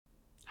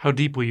How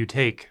deep will you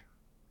take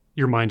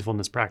your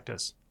mindfulness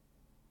practice?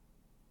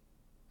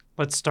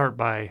 Let's start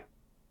by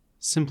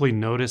simply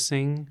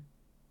noticing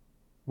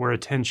where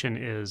attention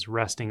is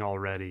resting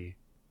already.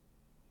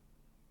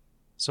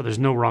 So there's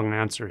no wrong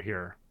answer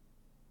here.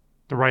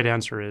 The right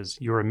answer is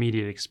your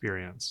immediate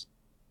experience.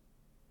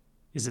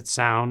 Is it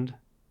sound?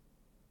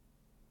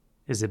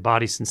 Is it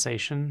body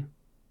sensation?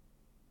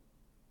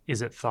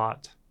 Is it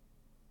thought?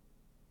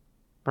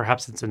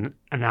 Perhaps it's an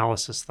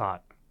analysis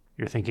thought.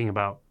 You're thinking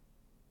about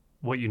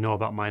what you know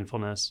about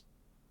mindfulness,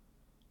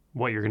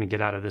 what you're going to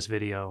get out of this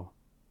video,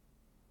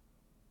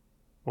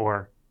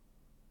 or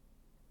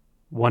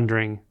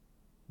wondering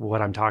what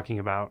I'm talking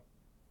about.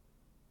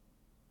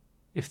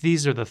 If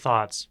these are the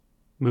thoughts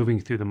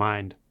moving through the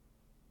mind,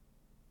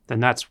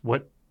 then that's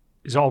what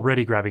is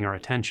already grabbing our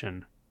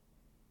attention.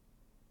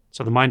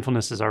 So the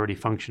mindfulness is already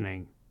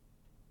functioning.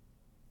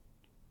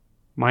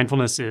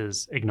 Mindfulness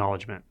is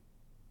acknowledgement,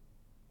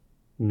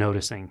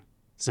 noticing,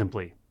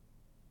 simply.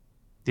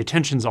 The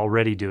attention's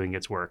already doing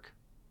its work.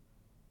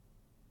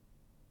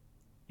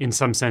 In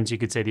some sense, you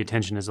could say the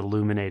attention is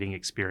illuminating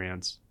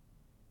experience.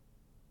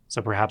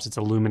 So perhaps it's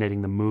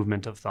illuminating the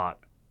movement of thought.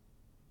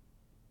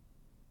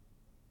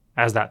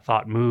 As that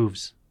thought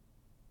moves,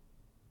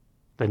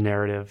 the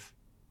narrative,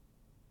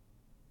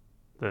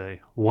 the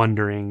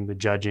wondering, the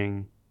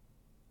judging,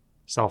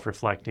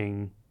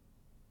 self-reflecting,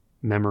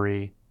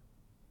 memory,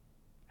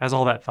 as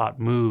all that thought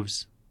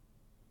moves,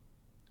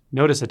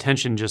 notice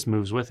attention just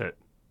moves with it.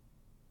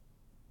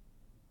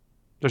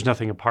 There's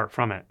nothing apart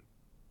from it.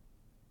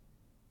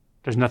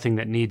 There's nothing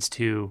that needs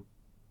to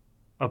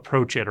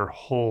approach it or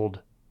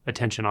hold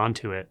attention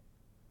onto it,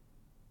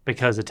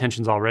 because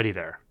attention's already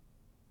there.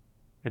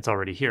 It's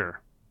already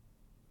here.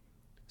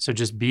 So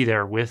just be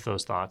there with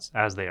those thoughts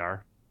as they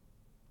are,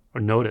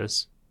 or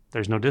notice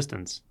there's no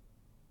distance,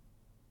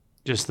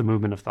 just the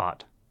movement of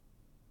thought.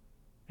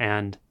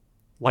 And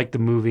like the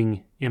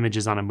moving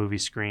images on a movie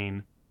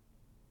screen,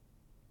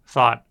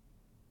 thought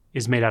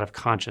is made out of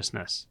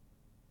consciousness.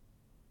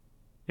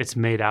 It's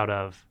made out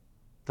of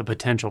the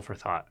potential for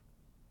thought.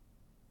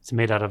 It's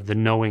made out of the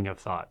knowing of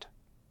thought.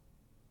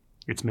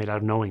 It's made out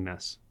of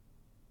knowingness.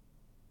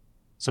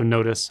 So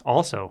notice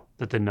also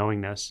that the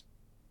knowingness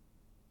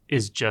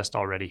is just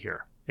already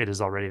here. It is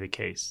already the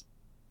case.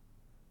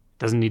 It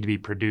doesn't need to be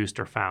produced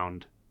or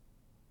found.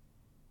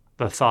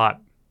 The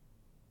thought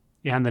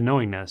and the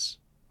knowingness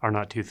are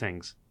not two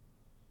things.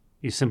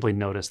 You simply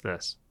notice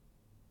this.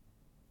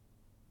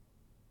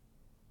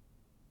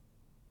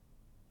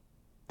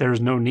 There is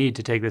no need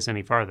to take this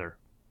any farther.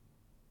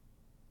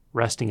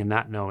 Resting in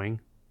that knowing,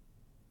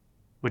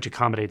 which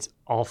accommodates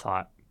all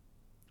thought,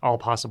 all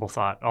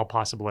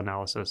possible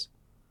analysis,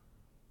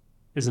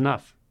 is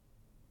enough.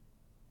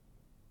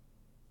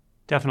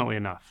 Definitely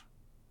enough.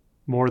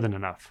 More than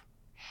enough.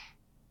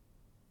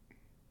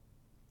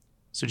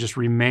 So just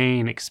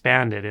remain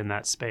expanded in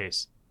that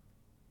space.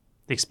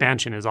 The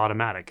expansion is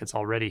automatic. It's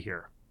already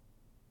here.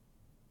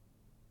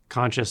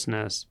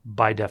 Consciousness,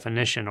 by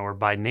definition or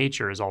by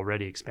nature, is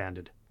already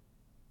expanded.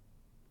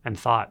 And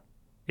thought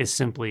is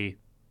simply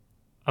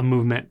a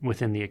movement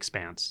within the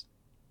expanse.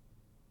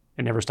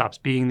 It never stops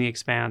being the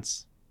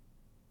expanse.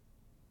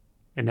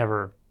 It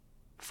never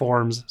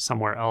forms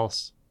somewhere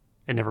else.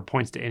 It never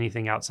points to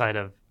anything outside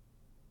of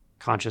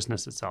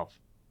consciousness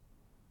itself.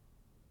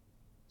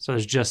 So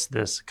there's just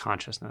this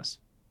consciousness.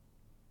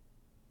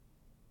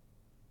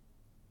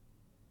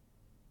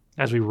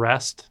 As we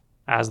rest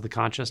as the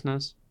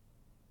consciousness,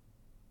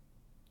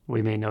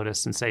 we may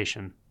notice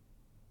sensation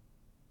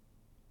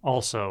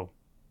also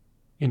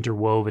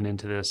interwoven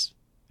into this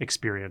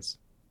experience,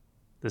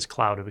 this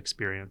cloud of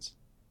experience.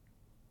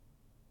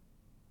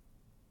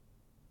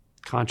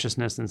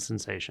 Consciousness and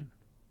sensation.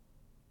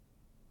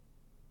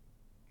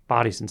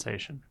 Body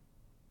sensation.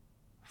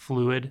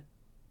 Fluid,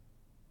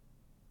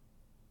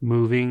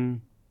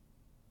 moving,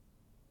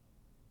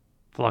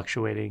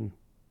 fluctuating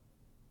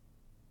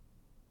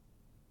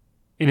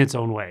in its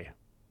own way,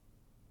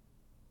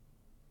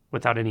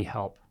 without any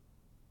help,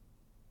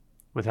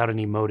 without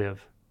any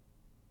motive.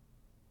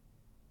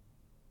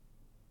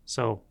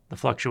 So the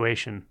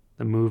fluctuation,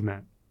 the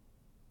movement,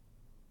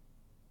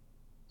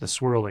 the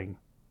swirling,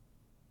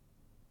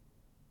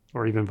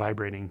 or even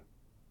vibrating,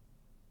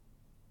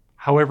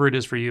 however it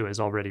is for you, is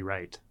already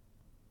right.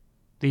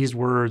 These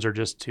words are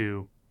just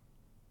to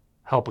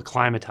help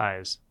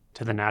acclimatize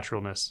to the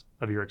naturalness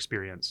of your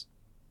experience,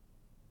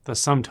 the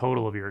sum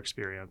total of your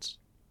experience.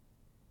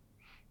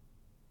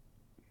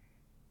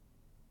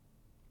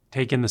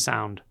 Take in the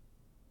sound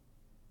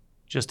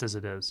just as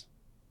it is.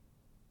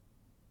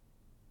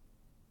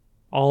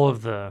 All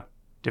of the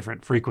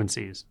different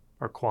frequencies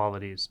or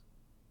qualities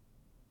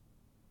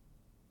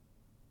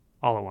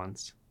all at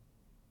once.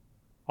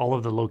 All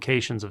of the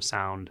locations of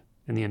sound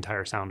in the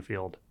entire sound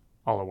field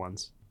all at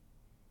once.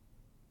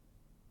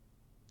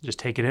 Just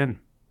take it in.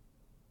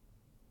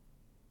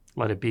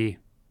 Let it be.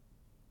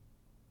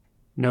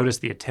 Notice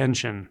the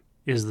attention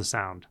is the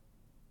sound.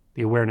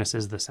 The awareness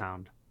is the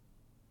sound.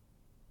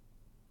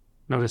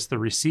 Notice the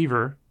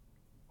receiver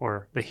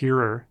or the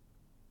hearer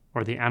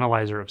or the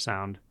analyzer of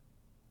sound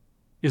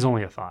is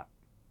only a thought.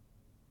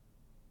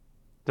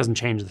 It doesn't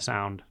change the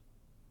sound,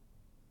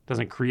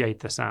 doesn't create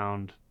the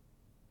sound,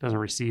 doesn't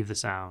receive the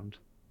sound.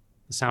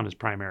 The sound is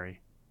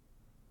primary.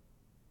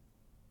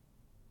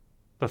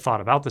 The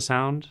thought about the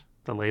sound,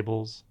 the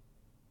labels,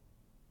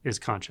 is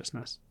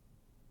consciousness.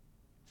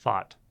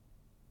 Thought.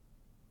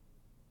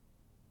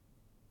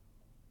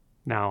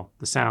 Now,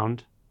 the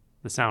sound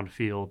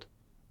field,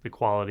 the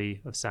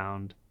quality of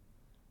sound,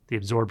 the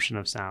absorption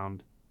of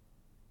sound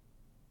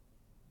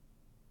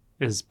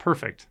is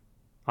perfect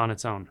on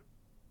its own.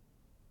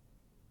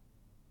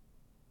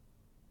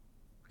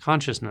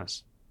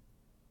 Consciousness,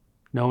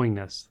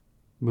 knowingness,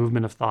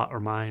 movement of thought or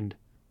mind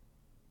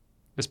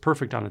is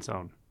perfect on its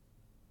own.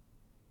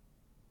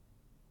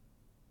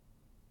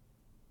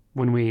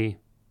 When we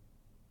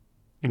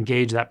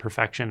engage that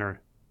perfection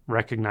or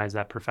recognize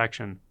that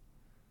perfection,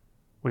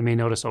 we may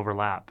notice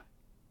overlap.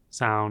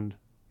 Sound,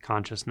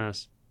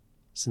 consciousness,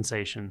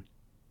 sensation.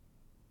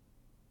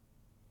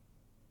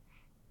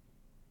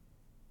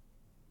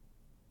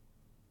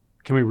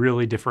 Can we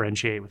really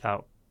differentiate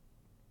without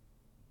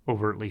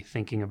overtly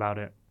thinking about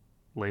it,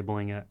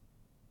 labeling it,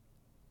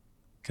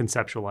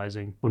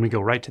 conceptualizing? When we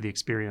go right to the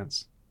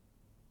experience,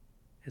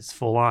 it's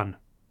full on,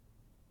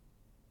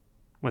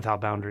 without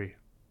boundary.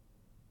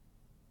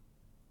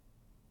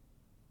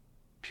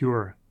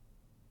 Pure,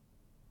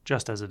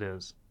 just as it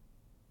is.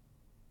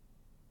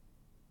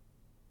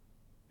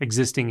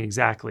 Existing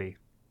exactly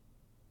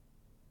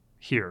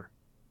here.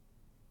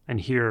 And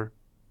here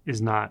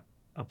is not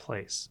a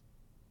place.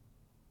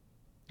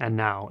 And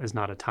now is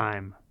not a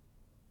time.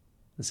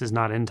 This is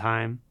not in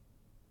time,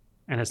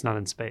 and it's not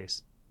in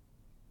space.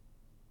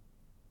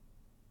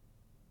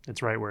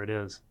 It's right where it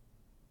is.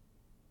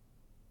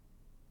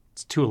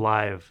 It's too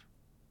alive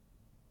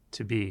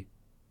to be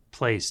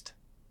placed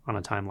on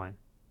a timeline.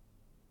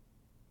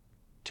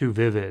 Too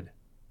vivid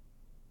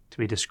to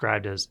be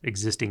described as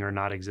existing or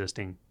not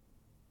existing.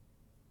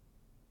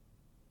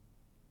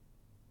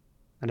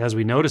 And as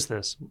we notice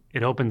this,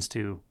 it opens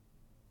to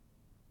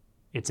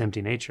its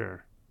empty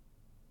nature.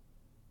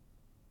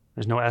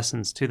 There's no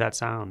essence to that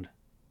sound.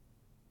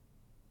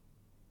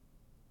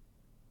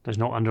 There's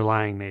no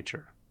underlying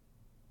nature.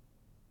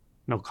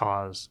 No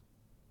cause.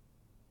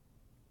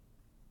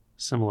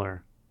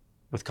 Similar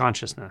with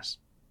consciousness.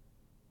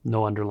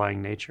 No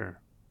underlying nature.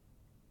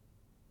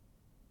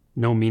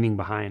 No meaning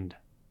behind.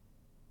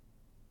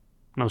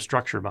 No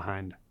structure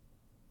behind.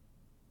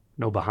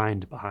 No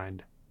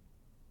behind.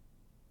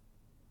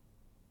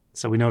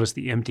 So we notice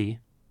the empty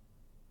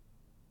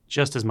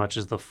just as much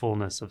as the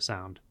fullness of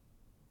sound.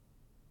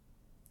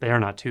 They are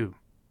not two.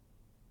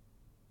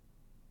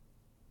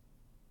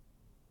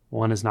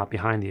 One is not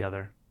behind the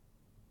other.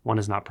 One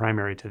is not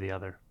primary to the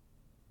other.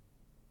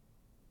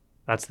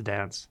 That's the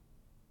dance.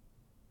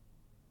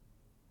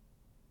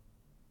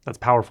 That's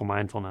powerful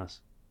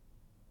mindfulness.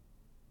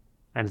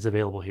 And it's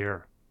available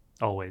here,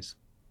 always.